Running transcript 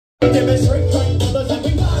Demonstrate right others like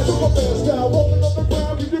we rise from a fast style. Walking on the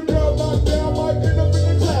ground, keep your girl locked down. Might end up in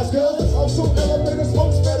the class, girl. I'm so elevated,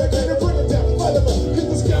 smoke's medicated. Bring it down, fight it up. Get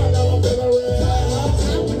the sky, now I'm better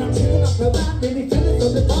red. When I'm chilling, I feel like many feelings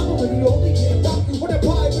of the mama. When you only get rock, when I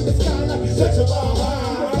fly with the sky like such a mile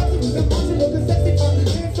high. The mountain looking sexy, my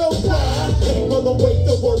hands so fly. Ain't gonna wait,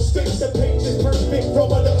 the worst things. The page is perfect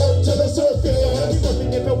from the earth to the surface. He's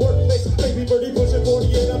working in the workplace. Baby birdie pushing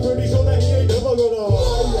 40 and I'm pretty sure that he ain't never gonna.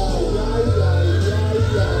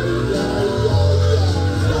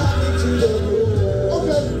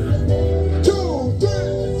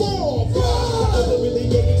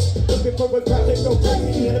 From a crowd that's so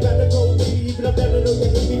crazy and about to go leave. And I'm down to know you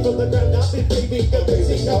hate me from the ground. I've been baby, the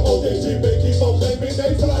basic. Now all day she may keep on blaming.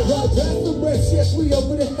 They fly right past the rest. Yes, we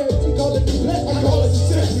over the head. We call it new blessed. I call it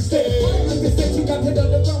success instead. Like I said, you got hit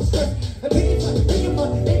underground stress. I think it's like bigger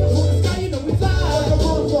fun. Ain't up on the sky, you know we fly. Like a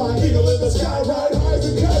butterfly, eagle in the sky, ride high as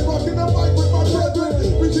a cat, rocking the mic with my brethren.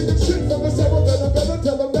 We kicking shit from the several, better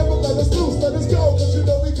tell them never let us loose. Let us go, cause you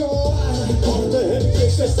know we go. Off the hip,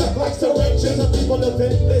 kicks that stuck like syringes. And people have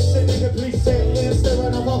been listening. Please say yes,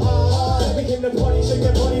 staring up a high. We came to party, shake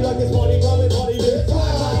that body like it's party, rolling party, this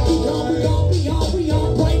fly. We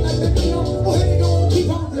on, bright like the neon. Go ahead and go, keep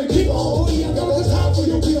on. We ain't got no time for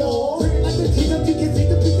you, we on. Like the T-up, you can see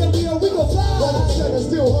the beat that we gon' fly. $100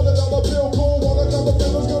 still $100 bill, cool. Wanna come the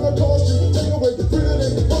feeling's gonna cost you. Take away the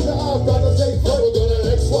breathing, from the eyes, gotta say, we're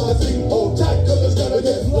gonna XYZ. Hold tight, cause it's gonna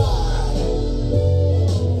get fly.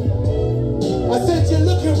 I said you're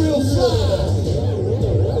looking real fly.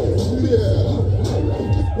 Yeah.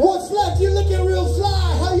 What's left? You're looking real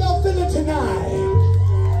fly. How y'all feeling tonight?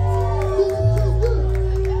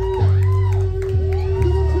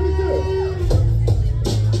 Feeling pretty good.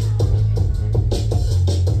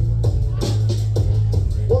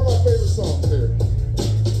 One of my favorite songs here.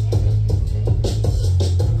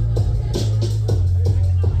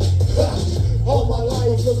 All my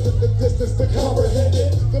life looked at the distance to comprehend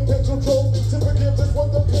it. The pencil drove me to forgive just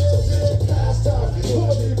what the pen did. Past time,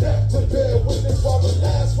 pulling me back to bed with this while the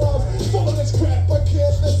last round. Full of this crap, I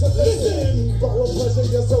can't listen. Borrow pleasure,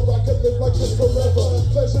 yes, so I can live like this forever.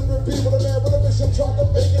 Pleasure in being with a man with a mission, trying to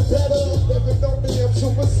make it better. Never know me, I'm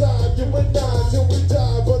suicide. You and I till we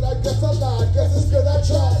die, but I guess I lied. Guess it's good I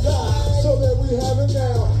tried. So there we have it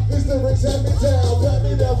now. These lyrics hand me down, pat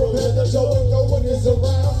me down from head to toe, and no one is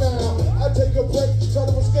around now. I take a break, try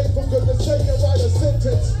to escape from goodness sake and write a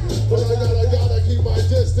sentence. But I gotta keep my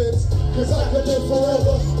distance, cause I can live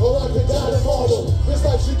forever, or I can die tomorrow. This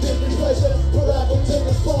life should give me pleasure, but I can take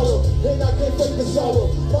a sorrow, and I can't fake the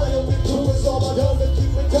sorrow. My only clue is all I know to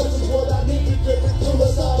keep in touch is what I need to get me through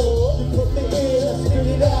the sorrow. You put me in, I spit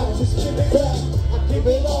it out, just give it back. I give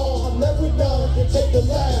it all, I'm never done, can take the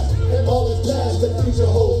last. And all is past, the future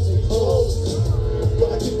holds me close.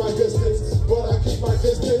 But I keep my distance,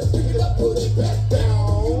 pick it up, put it back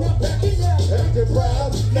down. You're not backing down, acting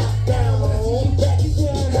proud, knock down. When I see you backing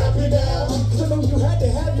down, happy now. Cause I know you had to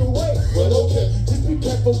have your way. Well, okay, just be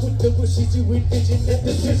careful with the wishes you envision and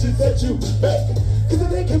decisions that you make. Cause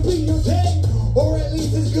they can be your day, or at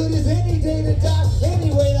least as good as any day to die.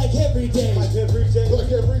 Anyway, like every day. Penny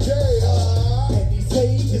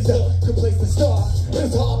sage is a good place to start.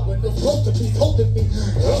 It's hard when the front of me's holding me.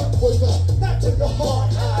 Was up, not to the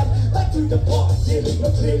hard hide, like through the bar.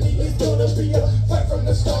 But clearly it's gonna be a fight from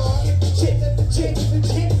the start. If the chance and the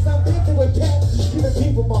chances, I'm thinking with Pat. Giving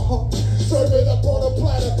people my heart, serve it up on a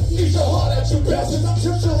platter. Eat your heart out, you bastards. I'm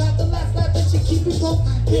sure she'll have the last laugh that she keep it close.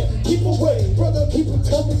 Yeah, keep away, brother, keep it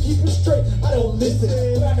tough and keep it straight. I don't listen,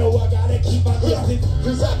 but I know I gotta keep my distance.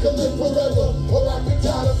 Cause I can live forever, or I can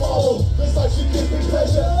die tomorrow. This life should give me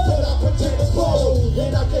pleasure, but I pretend it's borrowed.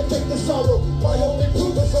 And I can't take the sorrow. My only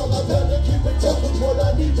proof is all I've done to keep it tough is what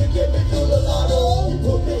I need to get me through the lotto. You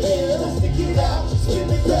put me in, I stick it out, spin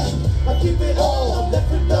it back. I keep it all, I'm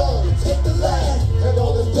never done. Take the last, and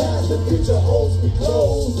all is past, the future holds me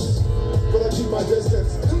close. But I keep my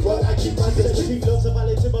distance, She loves a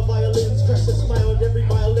violin to my violins, crash a smile at every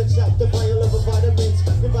violin, shout the vial of a vitamins.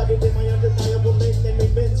 Divided in my undeniable lane, they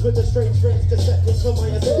make bends with the strange friends, deceptions for my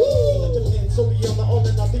assent. It depends solely on the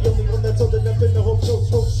owner, not the only one that's old enough to know hope shows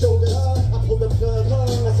shoulders. I pull the plug,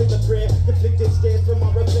 I sing the prayer.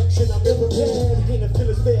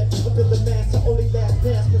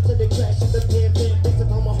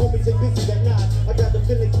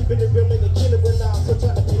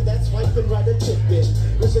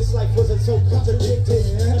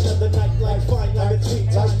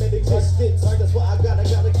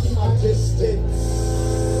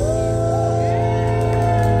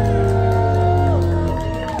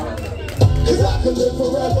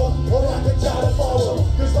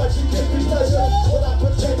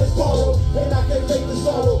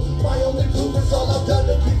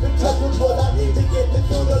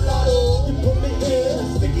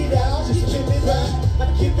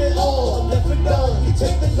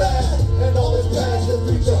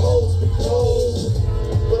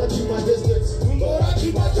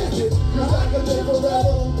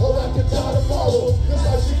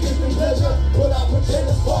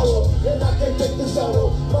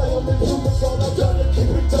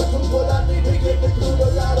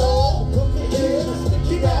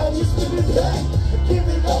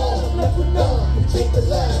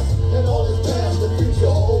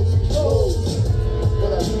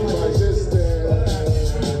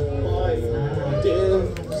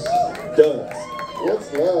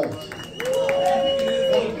 What's left?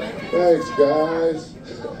 Thanks, guys.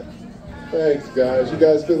 Thanks, guys. You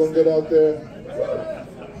guys feeling good out there?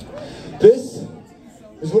 This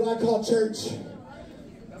is what I call church.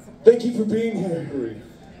 Thank you for being here.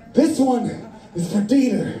 This one is for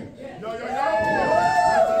Dieter.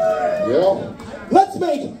 Yo. Let's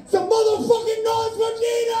make some motherfucking noise for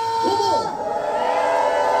Dieter! Come on.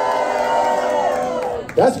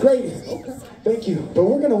 That's great. Okay. Thank you. But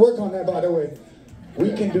we're gonna work on that, by the way.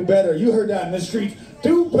 We can do better. You heard that in the streets.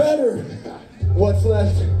 Do better. What's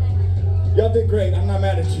left? Y'all did great. I'm not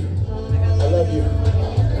mad at you. I love you.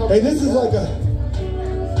 Hey, this is like a...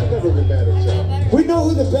 I've never been mad at y'all. We know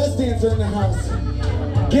who the best dancer in the house.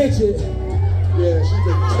 Get it. Yeah, she's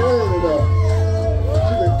been tearing it up.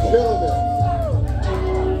 She's been killing it.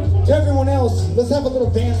 To everyone else, let's have a little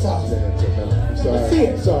dance off. Sorry. See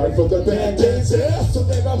it. Sorry for the bad dancer. So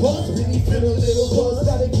there I was, really feel a little buzz.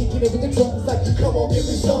 Started kicking it with the drums like, come on, give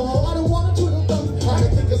me some. I don't want to twiddle thumbs. I can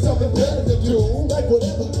think of something better to do. Like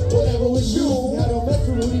whatever with you. I don't mess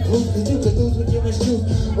with Rudy Bruce, cause you could lose with your shoes.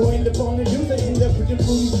 Or end up on the news and end up with your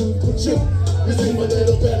booty shoes. But you seem a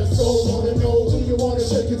little better, so wanna know, do you wanna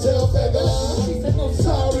shake your tail feather? She said, no,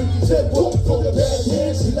 Sorry, said what for the bad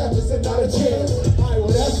dance? She laughed and said not a chance. Alright, well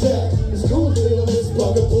that's that. It's cool, little Miss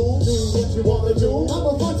Bugaboo. Do what you wanna do.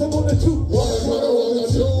 I'ma find someone to do. Wanna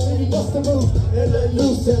do. You must have moved and let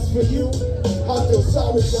loose, that's for you. I feel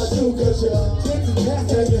sorry I do, cause your Chance is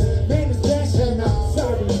past and your man is passion.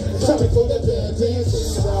 Sorry. sorry for the bad dancing.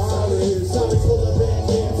 Sorry for the bad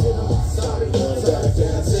dancing. Sorry for the bad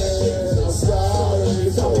dancing. I'm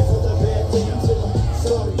sorry for the bad dancing.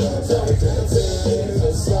 Sorry for the bad dancing.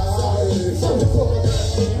 I'm sorry for the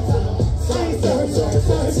bad dancing.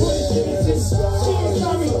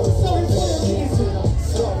 Sorry for the dancing.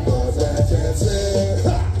 Sorry for the bad dancing.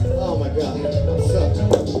 Oh my God.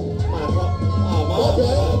 My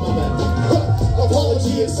bad.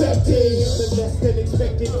 Apology accepted. The best than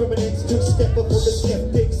expected from an instant step up for the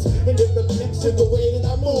skeptics. And the reflection, the way that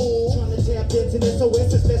I move. Trying to tap into this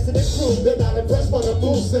SOS is less than a crew. They're not impressed by the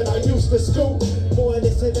boost that I used to scoop. More or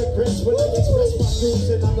less than a grist when I express my grooves.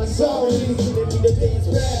 And I'm like, sorry, didn't mean the day is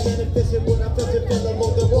bad. Manifesting what I felt and fell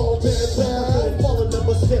along the wall. Dance I couldn't follow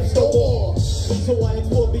number steps no more. So I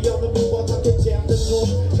explore beyond the move, I lock it down the north.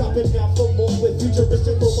 Dropping down for more with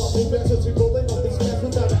futuristic robot movements. As we rolling on these snaps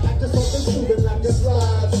without an actor, something stupid like a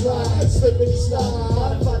slide, Slippity slide.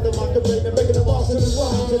 modify the market rate and making them awesome and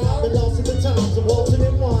rhymes. And I've been lost in the times of waltzing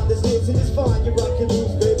and wine. This dancing is fine, you're rocking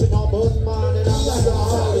loose, baby, all but mine. And I'm like,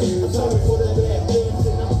 I'm sorry for the bad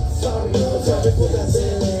dancing. I'm sorry for that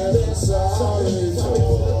bad dancing. Sorry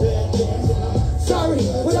for the bad dancing. Sorry,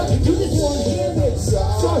 but I can do this one-handed.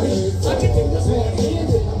 Sorry, I can do this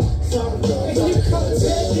one-handed. Sorry, and you come to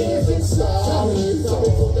bad dancing. Sorry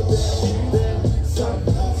for the bad dancing. Sorry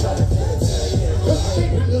for the bad dancing.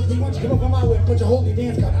 Why don't you come up on my way and put your holy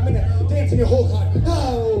dance card? I'm gonna dance in your whole card.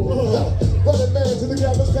 Oh! Running man to the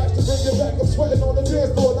gallus patch to bring it back. I'm sweating on the dance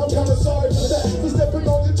floor, and I'm kinda sorry for that. For stepping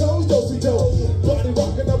on your toes, do-si-do. Body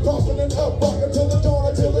rocking and popping and up, rocking till the dawn,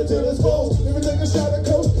 until it's closed. Even take a shot of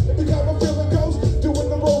coast, and become a feeling ghost. Doing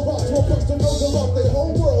the robots, will bust the nose and rock their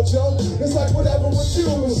whole world, yo. It's like whatever with you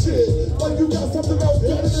and shit. Like you got something else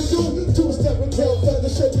better to do. Two-step and tail feather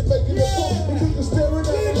shaking, making it fun. And you can staring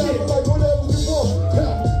at it, laughing like whatever you want.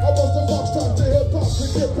 I was the fox top to hip hop to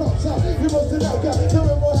hip hop top. You must have not got.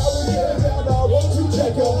 Remember how we get it down? I want to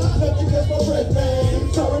check out. Let me get my breath,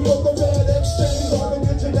 man. Sorry for the bad exchange. Hard to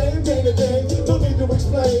get your name day to day. No need to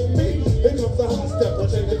explain me. Here comes the hot step, I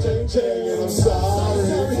change the chain, and I'm sorry.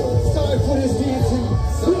 Sorry for this dancing.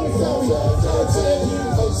 Please, sorry.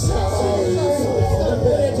 I'm sorry for the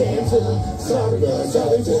bad dancing. Sorry for the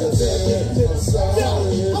bad dancing. sorry.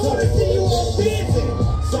 I wanna see you all dancing.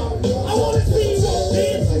 I wanna see you all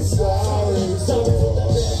dancing. Sorry for the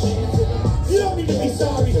bad dancing. You don't need to be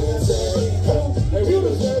sorry. And we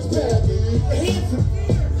was dance baggy, Handsome.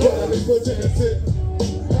 but at least we're dancing.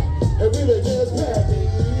 And we may dance baggy,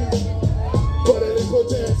 but at least we're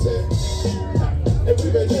dancing. And we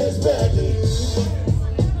may dance badly,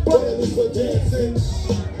 but at least we're dancing.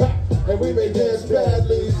 And we may dance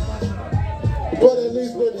badly, but at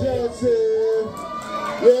least we're dancing.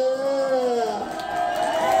 Yeah.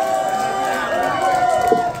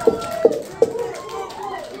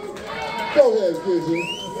 Go ahead, Gizzy.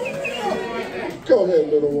 Go ahead,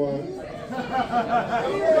 little one.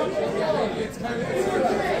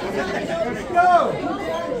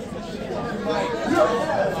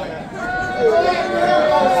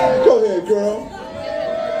 Go ahead, girl.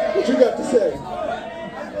 What you got to say?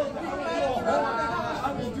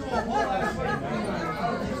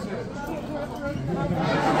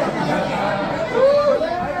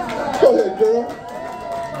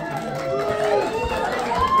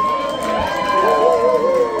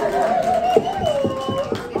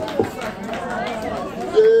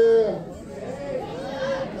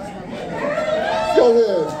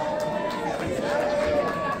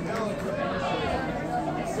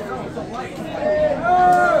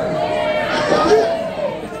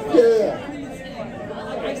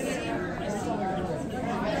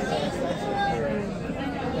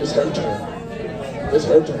 her turn. It's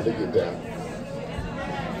her turn to get down.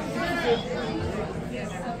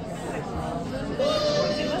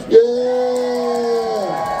 Yeah!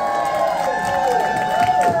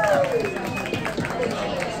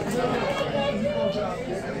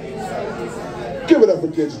 Give it up for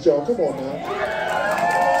Gidget, y'all. Come on now.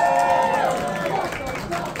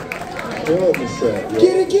 Killing the set, yo.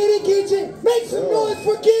 Get it, Gidget! Make some noise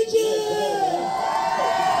for Gidget!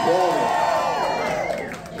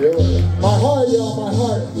 Killing it. My heart, y'all, my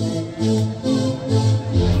heart.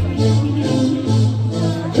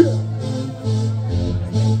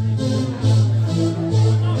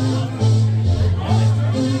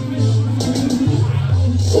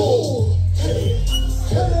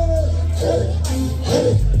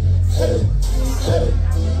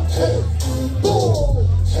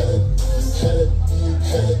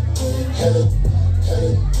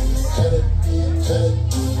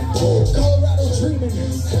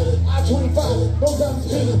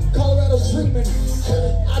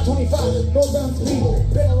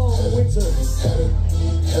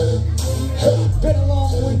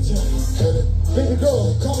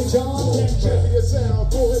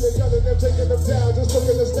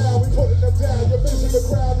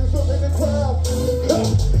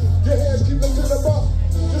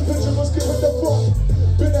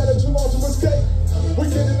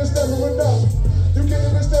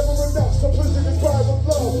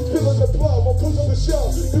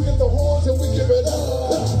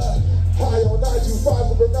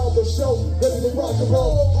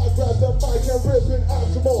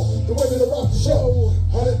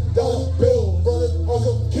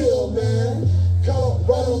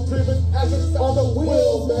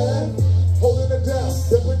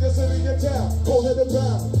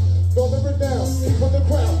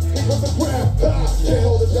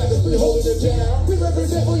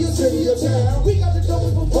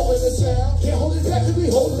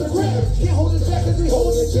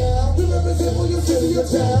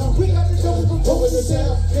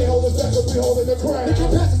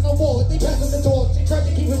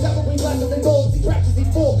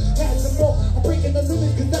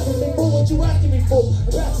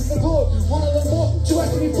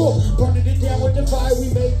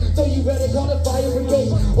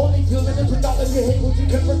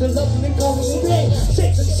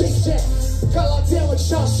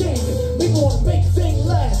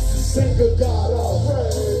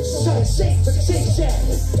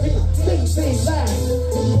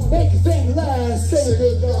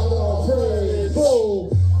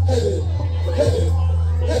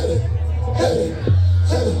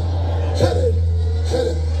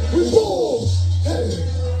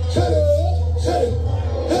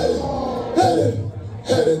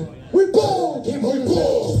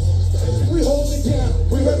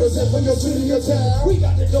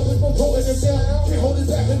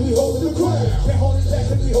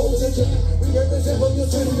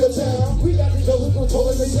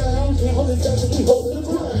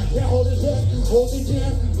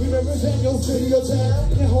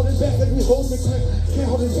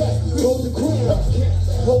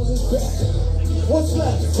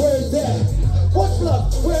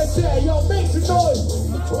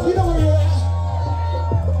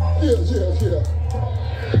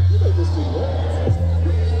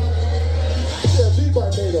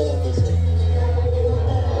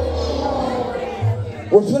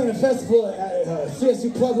 We're playing a festival at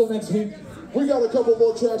CSU Pueblo next week. We got a couple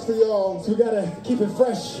more tracks for y'all. So we gotta keep it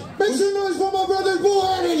fresh. Make some noise for my brother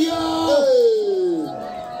BullHead, y'all!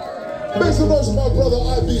 Hey! Make some noise for my brother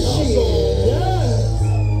IB Hustle. Yes!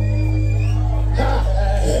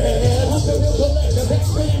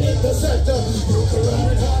 Expanding the sector. You can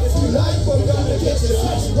run it hard if you like, but we're gonna get you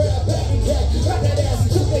smashed right back and cat. Got that ass,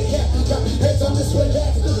 took that cap. Got heads on this way,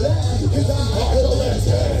 that's the last. Cause I'm hard to last.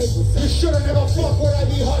 You should've never fucked with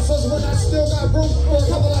IB Hustles when I still got room for a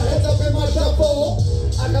couple of heads up in my duffel.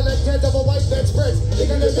 I collect heads of a white bedspreads. They're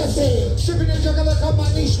gonna invest in. Shipping and juggling up my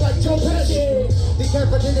niche like Joe Pesci.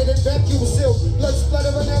 Decapitated and vacuum sealed. Blood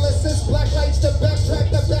splatter analysis. Black lights to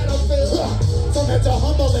backtrack the battlefield. Some heads are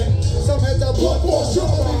humbling. Some heads are blood for sure.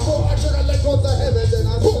 Before I should have let go of the heavens and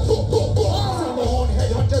I said, some horn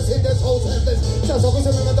headhunters hit this whole sentence. Just always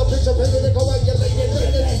remember the picture painted and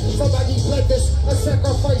coagulated. Somebody fled this. A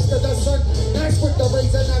sacrifice to the sun. Nice with the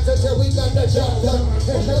razor knives until we got the job done.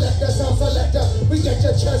 And collector, sound selector. We get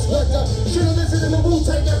your chest wetter. Should've listened to the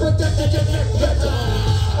Wu-Tang and protected your neck better.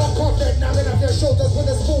 I'll cough that knocking off your shoulders with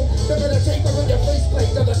a spoon. They're gonna take over your faceplate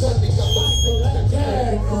till the sun becomes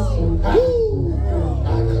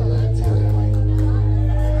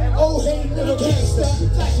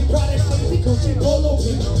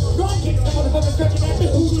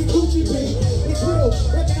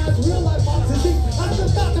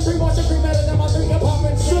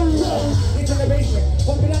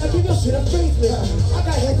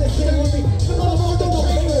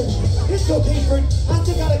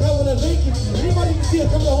see a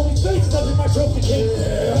couple of homies' faces up in my trophy case.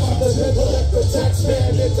 Yeah, I'm the collector, tax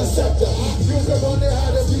man, interceptor. You can run it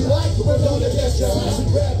how to be like, we're gonna get you.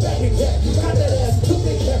 Grab back and get, got that ass, took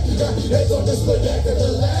it, got heads on display back at the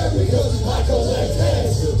lab because I collect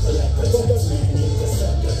heads. You collect the tax man,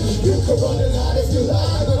 interceptor. You can run it hard if you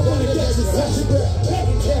lie, we're gonna get you. Grab back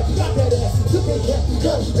and get, got that ass, took it,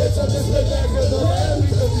 got heads on display back at the lab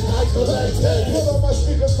because I collect heads. Put on my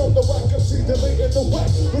sneakers from the whack, I'm seeing the late in the whack.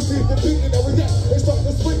 Receive the beat and every react. They start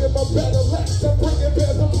to swing in my battle axe. I'm bringing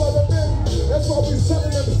bears and blood of men. That's why we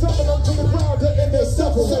selling them, summon them to the ground to end their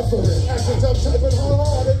suffering. Actions I'm typing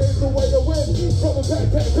hard and it's the way to win. From the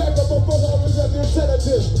back up on both arms as the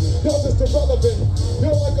intelligence. Y'all just irrelevant.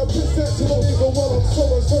 You're like a bitch sent to an eagle while I'm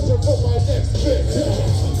soaring, searching for my next victim.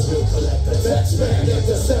 You collect the tax man,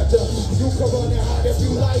 interceptor. You can run it hard if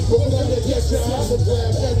you like, but we're gonna get you. I'm the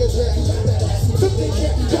grab, niggas, got that ass. Took the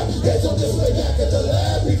cat, got heads on display back at the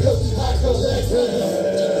lab because I collect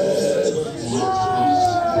heads.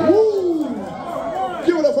 Woo!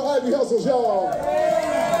 Give it up for Ivy Hustles, y'all.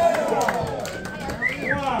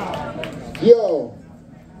 Yo,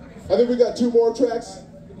 I think we got 2 more tracks.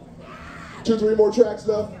 2, 3 more tracks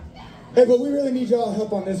left. Hey, but we really need y'all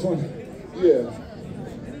help on this one. Yeah.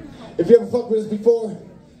 If you ever fucked with us before,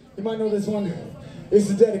 you might know this one. It's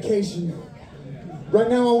a dedication. Right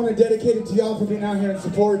now, I want to dedicate it to y'all for being out here and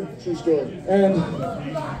supporting. True story. And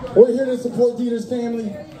we're here to support Dieter's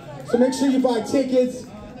family. So make sure you buy tickets,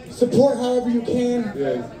 support however you can.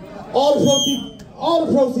 Yeah. All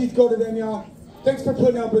the proceeds go to them, y'all. Thanks for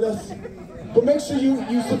putting up with us. But make sure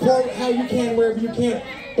you support how you can, wherever you can.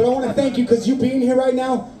 But I want to thank you because you being here right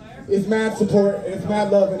now is mad support, and it's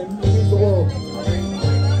mad love, and it means the world.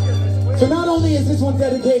 So not only is this one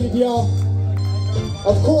dedicated to y'all,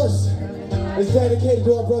 of course, it's dedicated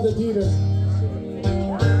to our brother Dieter.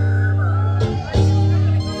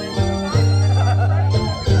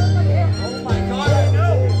 Oh my God, I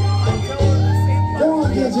know. I'm telling the same Go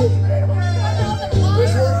on, Gidget.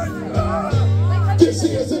 This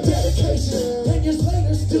is a dedication. 10 years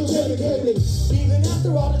later, still dedicated. Even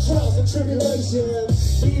after all the trials and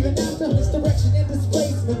tribulations, even after misdirection and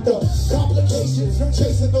displacement, the complications from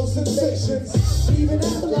chasing those sensations, even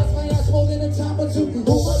after lost my ass more than a time or two. Who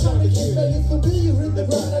am I trying to keep that familiar in the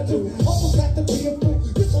grind I do? Almost have to be a fool.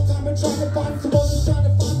 This whole time I'm trying to find some others trying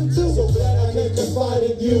to find me too. So glad I can confide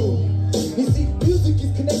in you. You see, music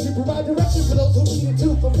is connection, provide direction for those who need it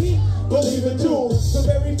too. For me, Believe it too. so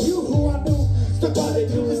very few who I knew stuck by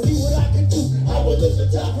they do to see what I could do. I will lift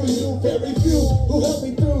the top for you. Very few Who helped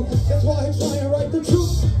me through? That's why I'm trying to write the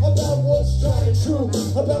truth about what's tried and true,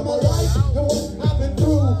 about my life and what I've been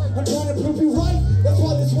through. I'm trying to prove you right. That's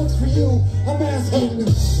why this one's for you. I'm asking,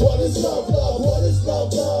 What is love, love? What is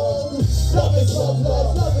love, love? Love is love,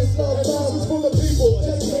 love. Love is love, love. And this is for the people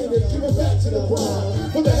dedicated, give it back to the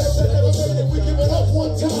ground. For the heads that never made it, we give it up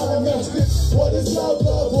one time. I'm asking, what is love,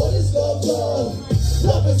 love? What is love, love?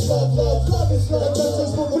 Love is love, love. Love is love, love. And this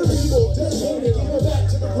is for the people dedicated, give it back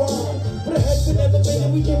to the ground. for the heads that never made it,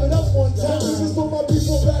 we give it up one And time. this is for my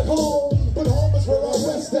people back home. But home is where I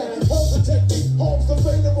rest at. Home protect me, home's the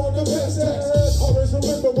failure on the best tax. Always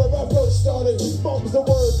remember where I first started. Mom's the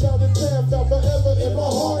word, found it down, found forever in my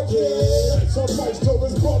heart, yeah. Some fights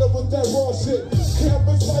Torres brought up with that raw shit.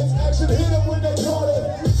 Campus lights, action hit it when they caught it.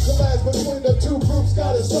 The last between the two groups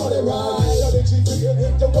got it started right. Got it GP and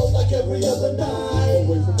hit the road like every other night.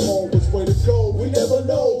 Away from home, which way to go, we never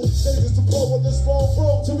know. Stages to blow on this long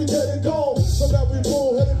road till we get it gone. So now we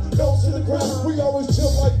bullheaded, nose to the ground. We always chill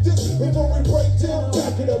like this before we break down.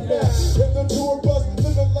 Back it up now. In the tour bus,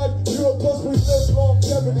 living like Euro plus, we live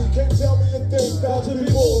longevity. Can't tell me a thing about to be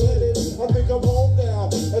bullheaded. I think I'm home now.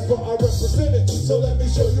 That's what I represent it. So let me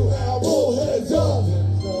show you how. Bullheads up.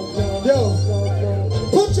 Yo,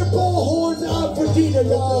 put your bull horns up for Dieter,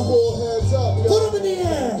 y'all. Bullheads up. Put them in the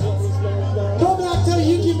air. Normally I tell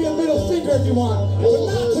you, you give me a middle finger if you want. But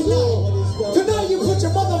not tonight. Tonight you put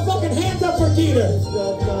your motherfucking hands up for Dieter.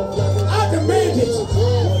 I demand it.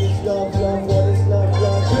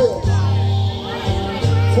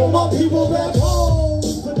 For my people back home,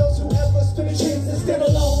 for those who ever spin a chance and stand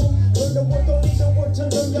alone, learn the word, don't need the word to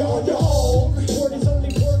learn you're on your own. Word is only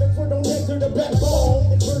word if we're don't enter the backbone.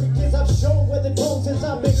 And verdict is I've shown where the tone since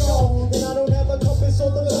I've been gone. And I don't have a compass or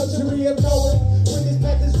the luxury of knowing where this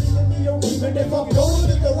path is leading me, or even if I'm going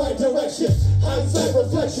in the right direction. Hindsight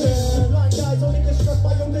reflection. Blind guys only construct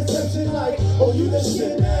my own deception like, oh, you the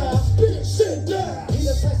shit now. Big shit now. Need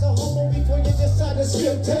a price of homo before you decide to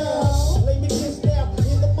skip town. Lay me kiss now.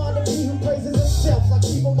 He who praises himself like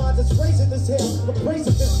evil minds is raising this hell. The praise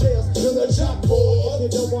of this sales to the chalkboard. You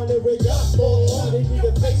don't want it, we got more. They need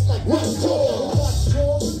a face like rock jaw.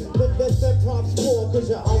 But let them props for cause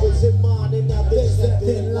you're always in mine. And now there's that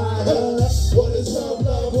thin line. What is love,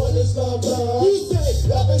 love? What is love, love? You say,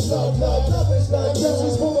 Love is love, love, love is love. This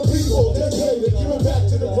is for the people, dedicated, give it back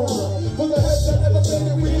to the ground. For the heads that never made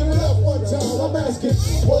it, we give it up one time. I'm asking,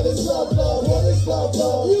 what is love, love? What is love,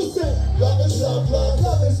 love? you say, Love is love, love,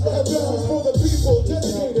 love is love. This is for the people,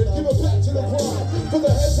 dedicated, give it back to the ground. For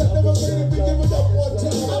the heads that never made it, we give it up one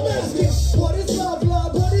time. I'm asking, what is love,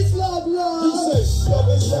 love? What is love, love? you say, love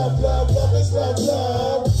is love, love, love is love,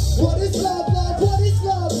 love. What is love, love? What is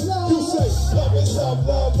love, love? You say, love is love,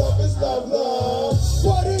 love, love is love, love.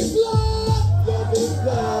 What is love? Love is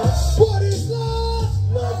love, What is love?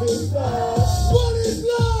 love is love, What is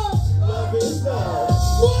love? love is love,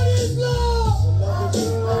 What is love? love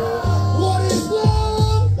is love, What is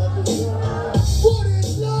love? love is love, What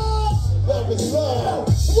is love? love is love,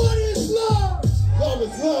 What is love? love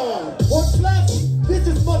is love. What's left? This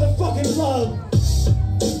is motherfucking love.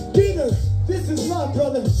 Peter, this is love,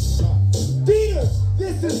 brother. Peter,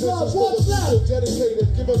 this is love. What's left?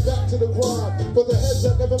 Dedicated, give it back to the grind. For the heads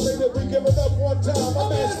that never made it, we give it up one time.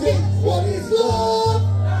 I'm asking, what is love?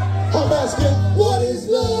 I'm asking, What is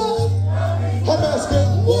love? I'm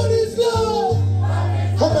asking, What is love?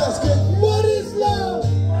 I'm asking. What is love?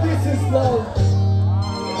 This is love.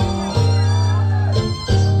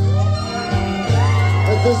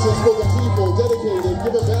 And this is for the people, dedicated,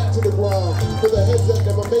 give it back to the ground. For the heads that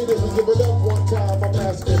never made it, we give it up one time. I'm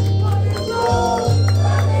asking,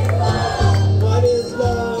 What is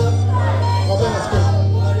love? I'm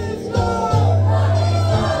asking. What is love?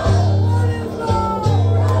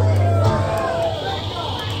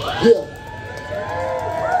 Yeah.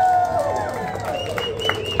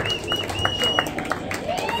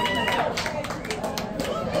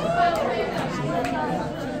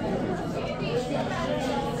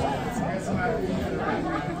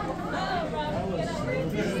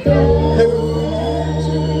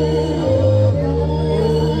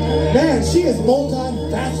 Man, she is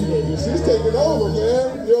multifaceted. She's taking over,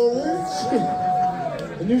 man. You know what I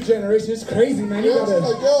mean? The new generation is crazy, man. You Yeah, she's gotta.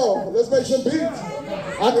 like, yo, let's make some beats.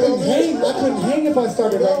 I couldn't hang if I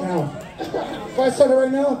started right now. If I started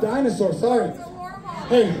right now, dinosaur, sorry.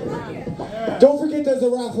 Hey, don't forget there's a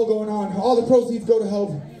raffle going on. All the proceeds go to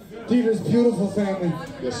help Dieter's beautiful family.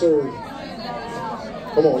 Yes, sir.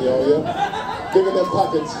 Come on, y'all, yeah? Dig in them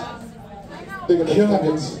pockets. Dig in them Killing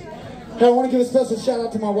pockets. it. Hey, I want to give a special shout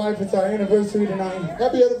out to my wife. It's our anniversary tonight.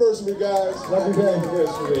 Happy anniversary, guys. Love you, babe.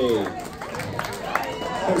 Anniversary.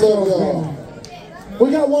 Thanks, Love girls, y'all. man.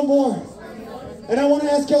 We got one more. And I want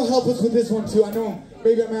to ask y'all help us with this one too. I know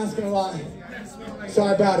maybe I'm asking a lot.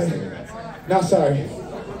 Sorry about it. Not sorry.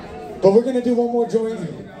 But we're going to do one more joint.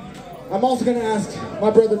 I'm also going to ask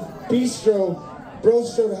my brother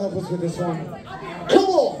Brostro to help us with this one. Come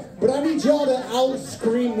on. But I need y'all to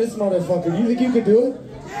out-scream this motherfucker. You think you could do it?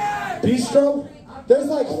 Bistro? There's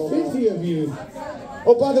like 50 of you.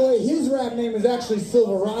 Oh, by the way, his rap name is actually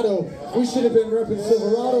Silverado. We should have been repping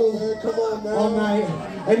Silverado Man, come on, man. all night.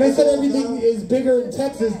 And they said everything is bigger in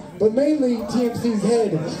Texas, but mainly TMC's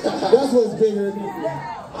head. That's what's bigger.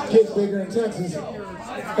 Gets bigger in Texas.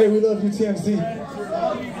 Hey, we love you, TMC.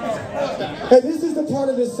 Hey, this is the part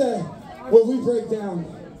of the set where we break down.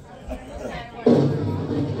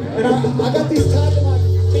 And I got these tied to my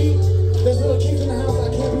feet. There's little kids in the house. I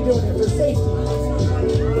can't be doing it for safety.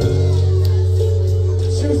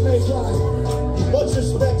 Shoes may fly. Much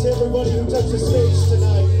respect to everybody who touched the stage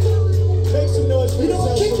tonight. Make some noise for You know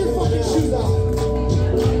what? yourself. Kick your fucking shoes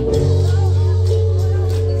off.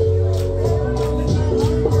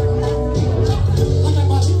 I'm at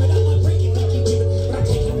my limit, I'm not breaking, they keep giving. But I'm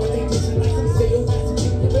taking what they dissing like some stale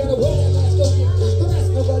massive. No matter where that last go get, the rest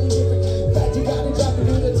nobody different. In fact, you gotta drop and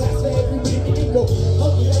do the task for every minute you can go.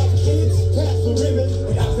 Hungry like kids, pass the ribbon.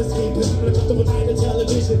 Without the escapism, look up the night of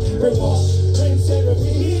television. Brainwash, train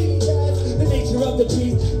therapy. That's the nature of the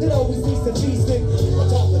beast that always needs to feast it. On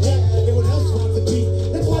top of that, everyone else wants a beat.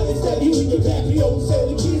 That's why they said you and your pappy old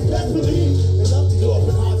selling keys. Best believe they love to do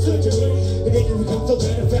open heart surgery. And then you become the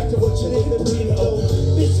benefactor what you need to breathe. Oh,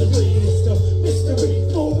 mystery is the mystery.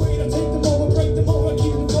 No way to take them over, break them over,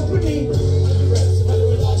 keep them company. I'm the rest, I'm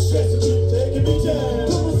under a lot of stress, and keep taking me down.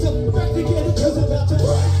 Put myself back together, cause I'm about to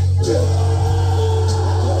break down.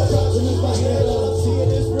 I'm about to lose my head, all I'm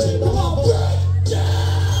seeing is red. I'm all break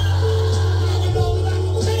down. You know that I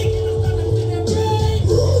can take it, I'm gonna see that break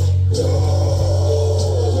down.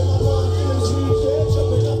 When my mind feels weak, yeah,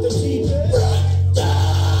 jumping off the deep end. Break down.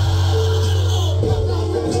 I'm not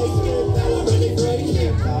replacing it, now I'm really breaking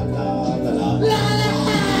it. La la la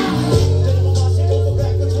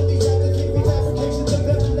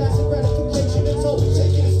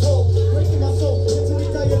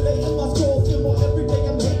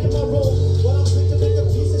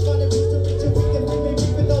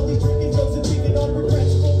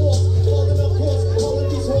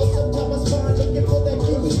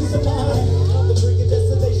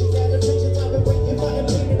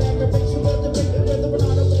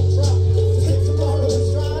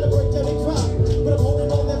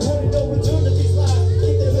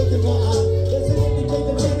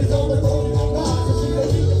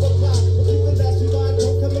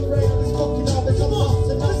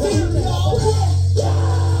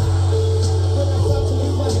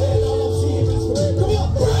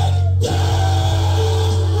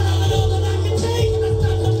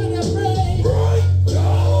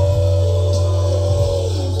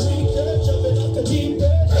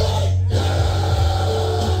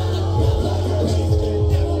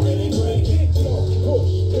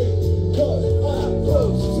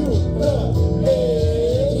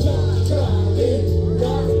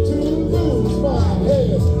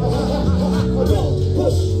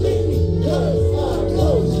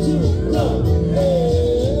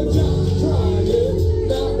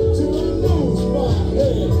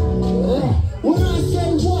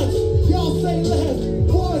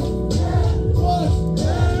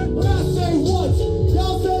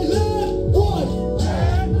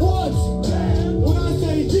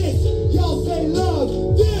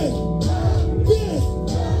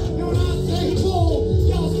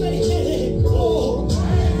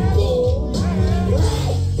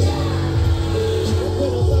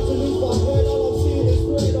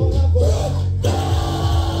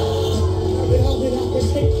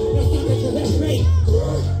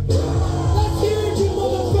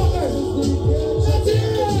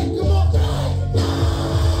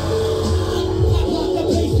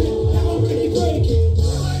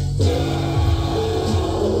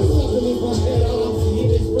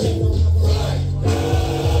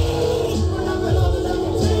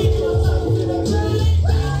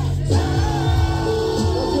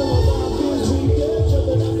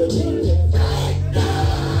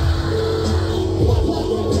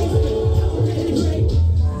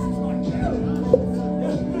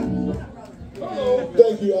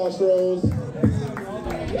Thank you, Astros.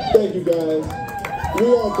 Thank you, guys. We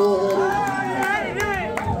are bullheaded.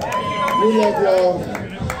 We love y'all.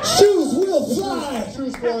 Shoes will fly.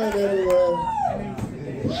 Shoes flying everywhere.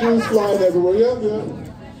 Shoes flying everywhere. Yep.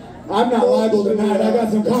 I'm not liable tonight. I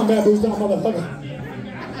got some combat boots on, motherfucker.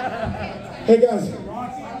 Hey guys,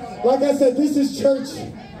 like I said, this is church.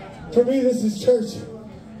 For me, this is church.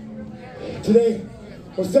 Today,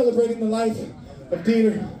 we're celebrating the life of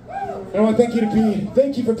Dieter. And I want to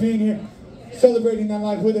thank you for being here, celebrating that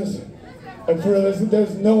life with us. And for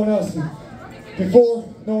there's no one else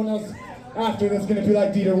before, no one else after that's going to be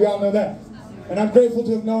like Dieter. We all know that. And I'm grateful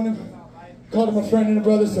to have known him, called him a friend and a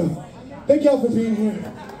brother. So thank y'all for being here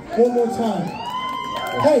one more time.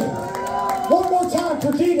 Hey, one more time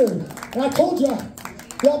for Dieter. And I told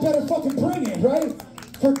y'all better fucking bring it, right?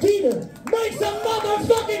 For Dieter, make some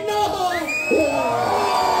motherfucking noise!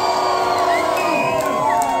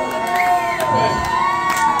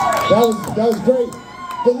 That was great.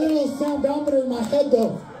 The little soundometer in my head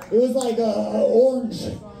though, it was like orange.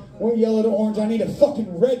 One yellow to orange. I need a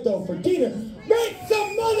fucking red though for Dieter. Make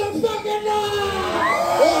some motherfucking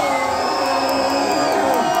noise!